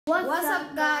What's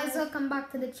up guys, welcome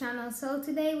back to the channel. So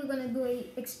today we're gonna do a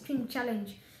extreme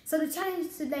challenge. So the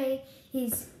challenge today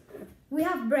is we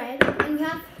have bread and we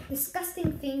have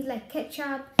disgusting things like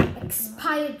ketchup,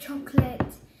 expired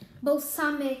chocolate,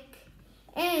 balsamic,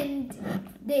 and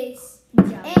this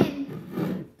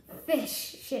and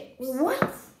fish chips.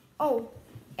 What? Oh,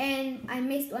 and I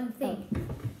missed one thing.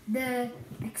 The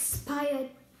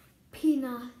expired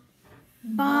peanut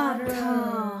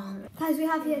butter. Guys, we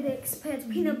have here the expired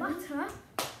peanut butter.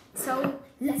 So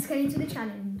let's get into the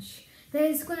challenge.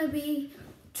 There's gonna be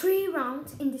 3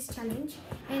 rounds in this challenge,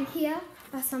 and here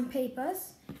are some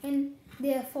papers and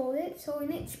they are folded. So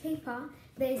in each paper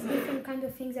there's different kind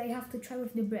of things that you have to try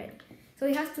with the bread. So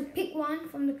you have to pick one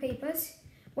from the papers,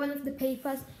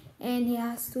 and he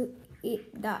has to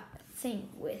eat that thing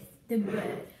with the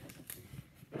bread.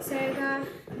 So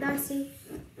Darcy,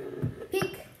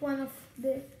 pick one of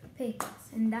the papers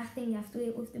and that thing you have to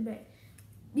eat with the bread.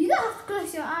 You don't have to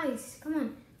close your eyes. Come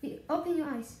on, open your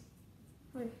eyes.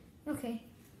 Okay.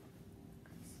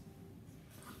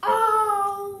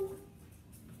 Oh!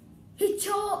 He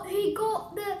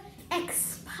got the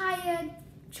expired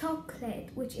chocolate,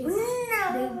 which is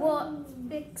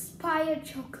the expired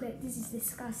chocolate. This is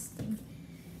disgusting.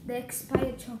 The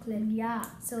expired chocolate. Yeah.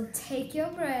 So take your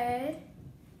bread.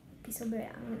 Piece of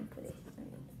bread. I'm gonna put it.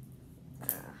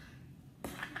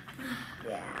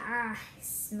 Yeah, it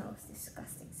smells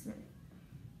disgusting. Smell it.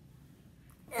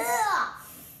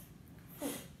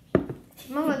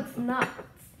 Smells like nuts.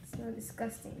 It smells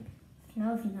disgusting.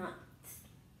 Smells nuts.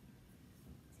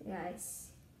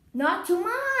 Guys. Not too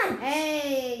much.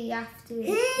 Hey, you have to.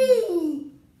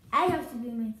 Hey, I have to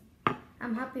do my.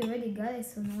 I'm happy you already got it,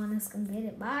 so no one else can get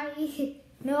it. Bye.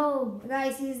 No,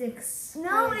 guys, this is the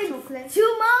expired chocolate.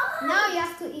 Too much. Now you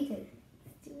have to eat it.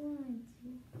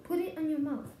 Put it on your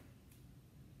mouth.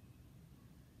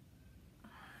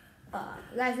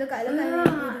 Guys, look at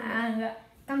it.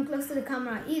 Come close to the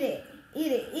camera. Eat it.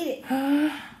 Eat it. Eat it.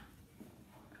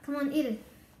 Come on, eat it.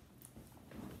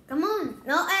 Come on.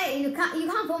 No, hey, you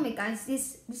can't vomit, guys.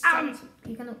 This challenge,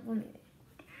 you cannot vomit.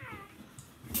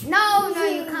 No,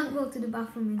 you can't go to the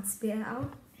bathroom and spit it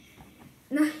out.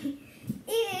 No, eat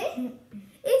it.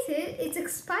 Eat it. It's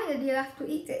expired. You have to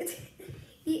eat it.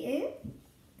 Eat it.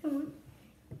 Come on.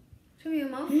 Show me your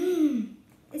mouth.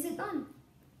 Is it done?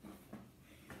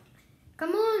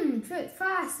 Come on, try it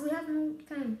fast. We have no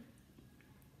time.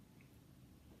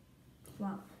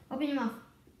 Wow. Open your mouth.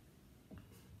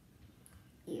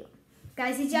 Ew.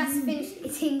 Guys, he just finished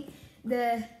eating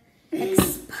the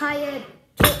expired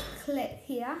chocolate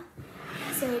here.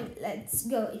 So let's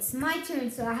go. It's my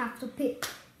turn, so I have to pick.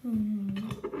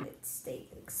 Let's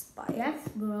take expired. That's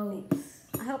gross.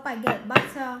 I hope I get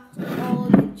butter, all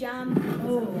the jam.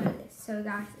 So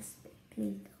guys,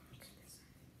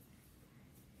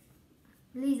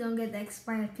 please don't get the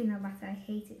expired peanut butter. I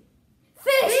hate it.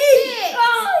 Fish chips!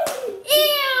 Oh,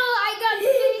 ew! I got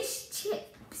fish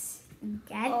chips.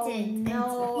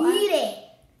 No. Eat it.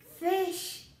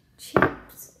 Fish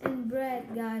chips and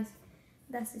bread, guys.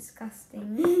 That's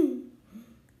disgusting.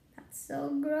 That's so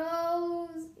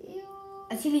gross. Ew.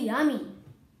 Actually, yummy.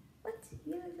 What?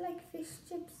 You like fish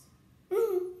chips?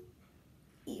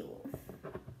 Ew.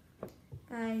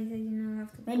 Guys, I did not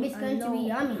have to. Maybe it's going to be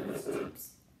yummy. Fish chips.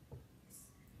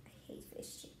 I hate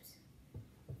fish chips.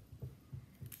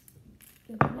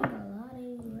 You're putting a lot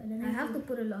in. I have to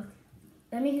put a lot.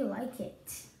 That means you like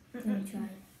it. Let me try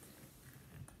it.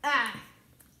 Ah.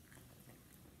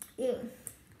 Ew.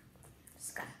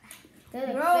 They're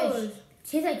like Gross. fish.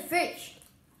 Tastes like fish.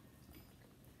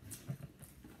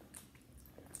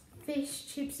 Fish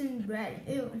chips and bread.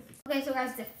 Ew. Okay, so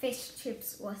guys, the fish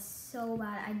chips was so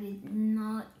bad. I did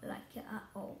not like it at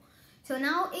all. So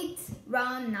now it's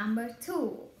round number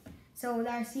 2. So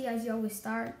Darcy, as you always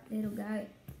start, little guy,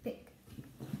 pick.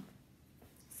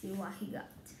 See what he got.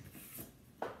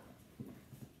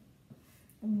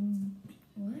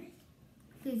 What?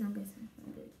 Please don't get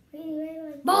something good.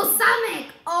 Wait. Balsamic!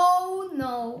 Oh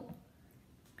no.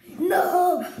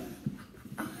 No!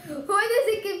 Why does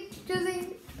he keep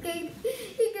choosing cake?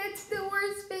 He gets the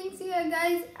worst things here,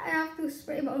 guys. I have to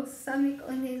spray balsamic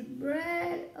on his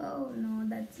bread. Oh no,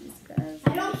 that's disgusting.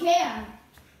 I don't care.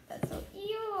 That's so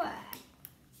ew.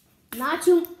 Not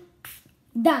too.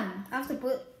 Done. I have to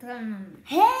put turn on.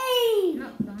 Hey!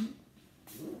 Not done.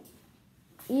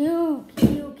 Yuck.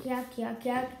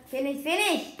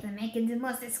 Finish. To make it the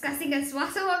most disgusting as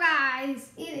possible,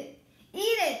 guys. Eat it. Eat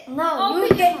it. No, Open you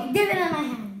your get mouth. give it in my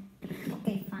hand.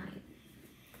 Okay, fine.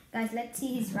 Guys, let's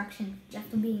see his reaction. You have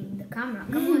to be in the camera.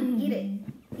 Come on, eat it.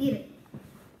 Eat it.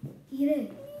 Eat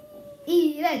it.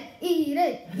 Eat it. Eat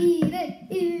it. Eat it.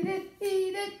 Eat it.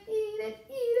 Eat it.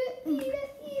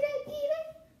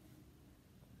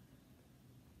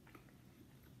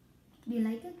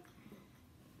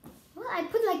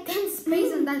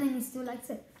 likes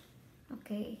it.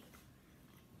 Okay.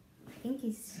 I think he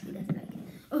doesn't like it.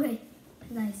 Okay,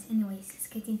 guys. Anyways, let's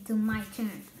get into my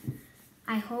turn.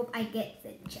 I hope I get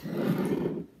the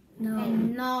jam. No.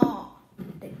 And no,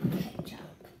 the ketchup.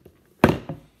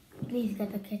 Please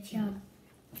get the ketchup.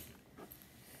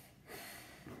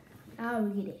 I'll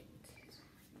read it.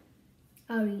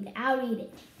 I'll read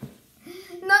it.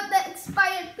 Not the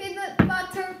expired peanut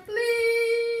butter,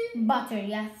 please. Butter,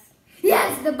 yes.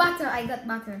 Yes, the butter. I got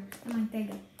butter. Come on, take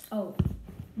it. Oh.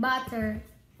 Butter.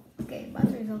 Okay,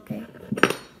 butter is okay.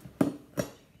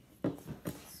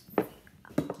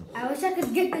 I wish I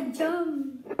could get the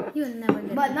jam. You'll never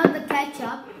get But it. not the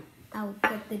ketchup. I'll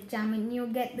get the jam and you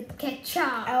get the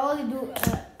ketchup. I only do,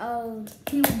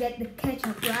 You get the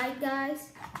ketchup, right,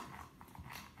 guys?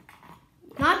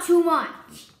 not too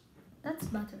much. That's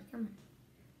butter. Come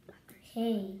on.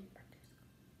 Hey.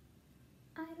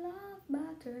 I love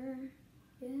butter.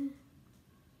 Yeah.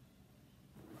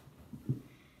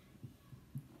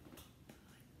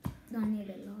 Don't need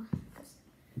it, Law.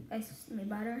 Guys, my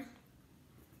butter.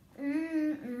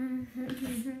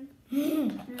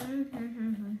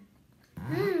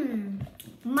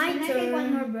 My Can I turn. take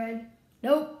one more bread?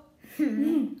 Nope.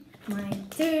 My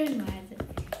turn.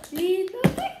 Please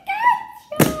don't get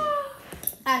ketchup.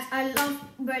 As I love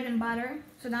bread and butter,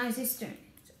 so now it's his turn.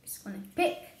 So he's gonna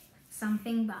pick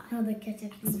something bad. No, the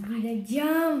ketchup is be the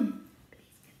jam.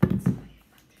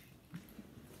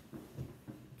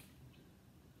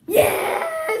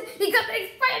 Yes! He got the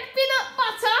expired peanut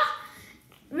butter!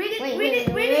 Read it, read it.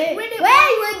 Wait,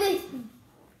 with this.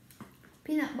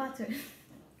 Peanut butter.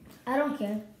 I don't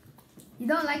care. You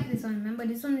don't like this one, remember?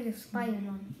 This one is expired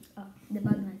one. Oh, the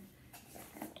bad one.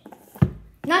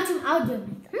 Not too. I'll do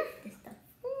it. This stuff.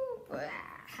 Ooh,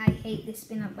 I hate this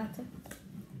peanut butter.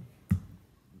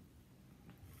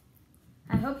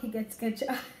 I hope he gets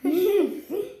ketchup.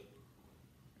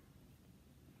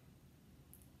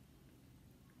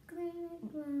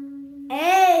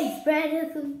 Hey, spread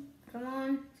it. Come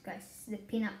on, guys, the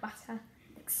peanut butter.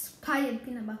 Expired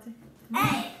peanut butter.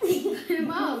 Hey. Open your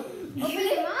mouth. Open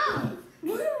your mouth.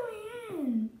 What am I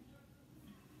in?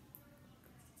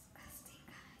 Disgusting,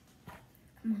 guys.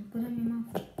 Come on, put it in your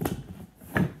mouth.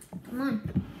 Come on.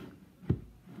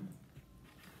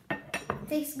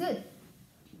 Tastes good.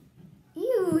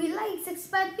 Ew, he likes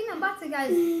expired peanut butter,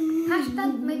 guys.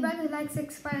 Hashtag my brother likes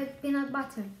expired peanut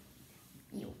butter.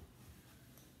 Ew.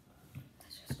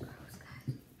 That's just gross,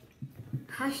 guys.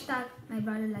 Hashtag my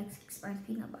brother likes expired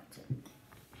peanut butter.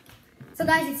 So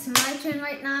guys, it's my turn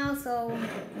right now. So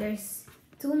there's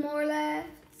 2 more left.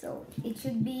 So it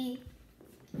should be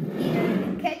either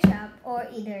the ketchup or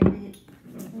either the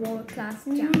world class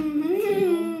jam.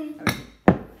 Alright.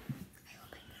 I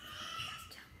hope I get the world class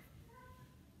jam.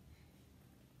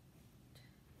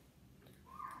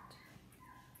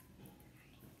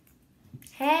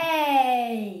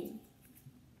 Hey.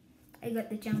 I got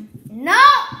the jam. No.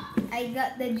 I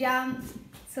got the jam.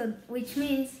 So which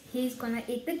means he's gonna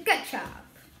eat the ketchup.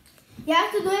 You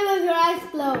have to do it with your eyes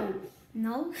closed.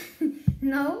 No,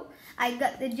 no. I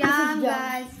got the jam, jam.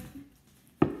 guys.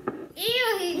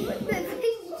 Ew, he put the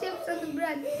fish chips on the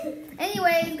bread.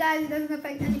 Anyways, guys, it doesn't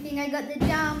affect anything. I got the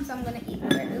jam, so I'm gonna eat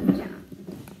bread with jam.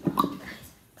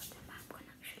 Guys, I'm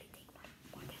gonna actually take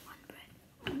more than one bread.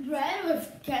 Bread with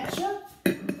ketchup.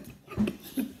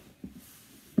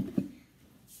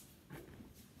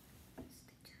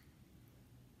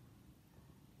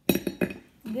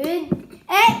 Good.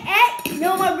 Hey,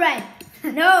 no more bread.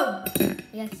 No.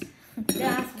 Yes.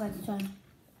 That's what's trying.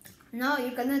 No,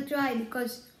 you cannot try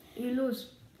because you lose.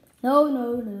 No.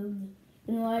 Then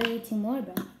why are you eating more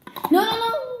bread? No.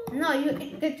 No, you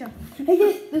eat ketchup. I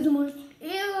guess there's more.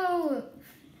 Ew.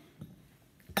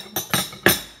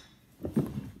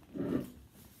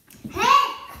 Hey!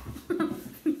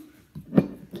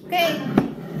 Okay,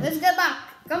 let's get back.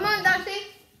 Come on, Darcy.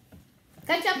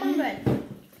 Ketchup on bread.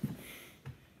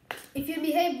 If you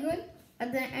behave good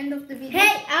at the end of the video,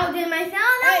 Hey, I'll do myself.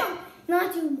 No,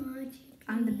 not too much.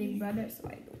 I'm the big brother, so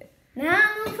I do it. No,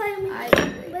 no, fine. I do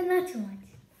it. But not too much.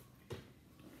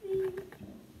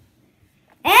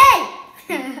 Hey!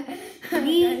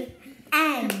 The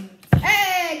end.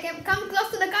 Hey, come close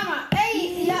to the camera.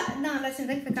 Hey, yeah. No, listen,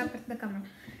 take the camera.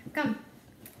 Come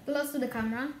close to the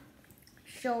camera.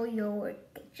 Show your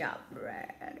ketchup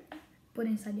bread. Put it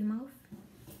inside your mouth.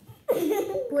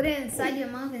 Put it inside your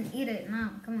mouth and eat it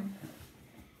now. Come on.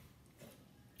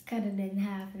 Cut it in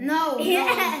half. No,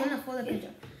 I'm gonna fall the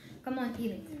ketchup. Come on,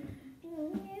 eat it.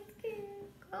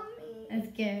 Come eat.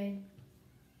 I'm scared.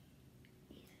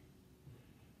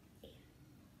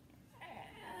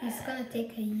 It's gonna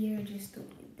take a year just to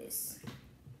eat this.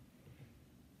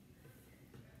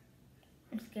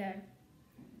 I'm scared.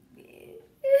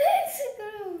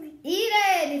 Eat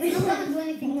it! It's not gonna do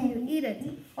anything to you. Eat it.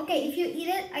 Okay, if you eat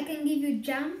it, I can give you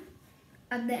jam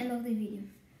at the end of the video.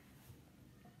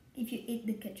 If you eat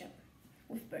the ketchup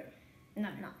with bread. No.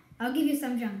 I'll give you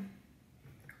some jam.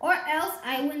 Or else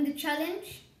I win the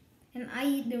challenge and I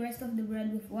eat the rest of the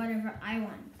bread with whatever I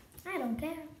want. I don't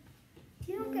care.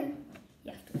 You don't care.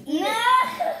 You have to eat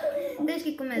it. Tens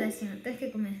que comer assim, ó. Tens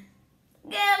que comer.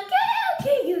 Okay.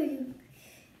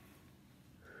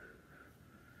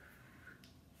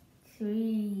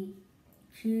 3,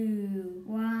 2,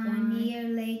 1 year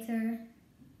later.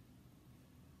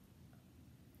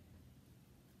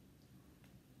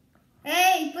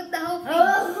 Hey, put the whole thing.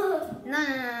 Oh. No,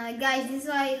 guys, this is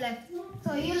why I left.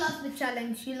 So you lost the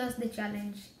challenge. You lost the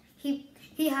challenge. He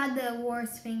had the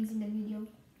worst things in the video.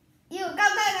 You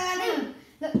come.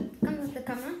 Look, come with the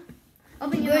camera.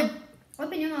 Open your mouth.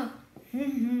 Open your mouth.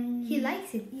 He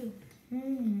likes it. You.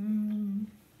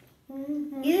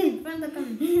 Eat it in front of the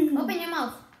camera. Open your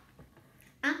mouth.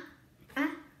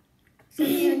 Show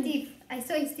me your teeth. I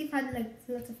saw his teeth had like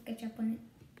lots of ketchup on it.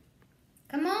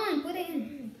 Come on, put it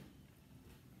in.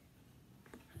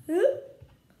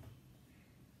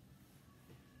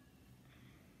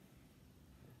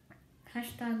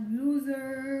 Hashtag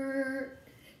loser.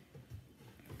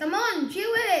 Come on,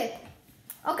 chew it.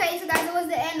 Okay, so guys, that was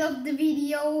the end of the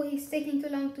video. He's taking too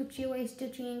long to chew. He's still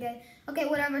chewing it. Okay,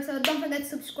 whatever. So don't forget to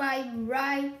subscribe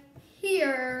right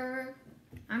here.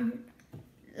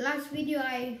 Last video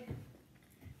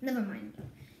never mind.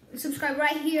 Subscribe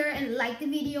right here and like the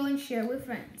video and share with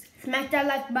friends. Smash that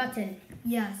like button.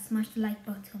 Yeah, smash the like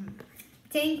button.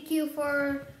 Thank you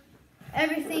for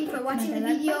everything, for watching the Smash the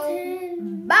like video.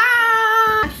 button.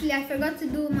 Bye! Actually, I forgot to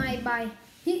do my bye.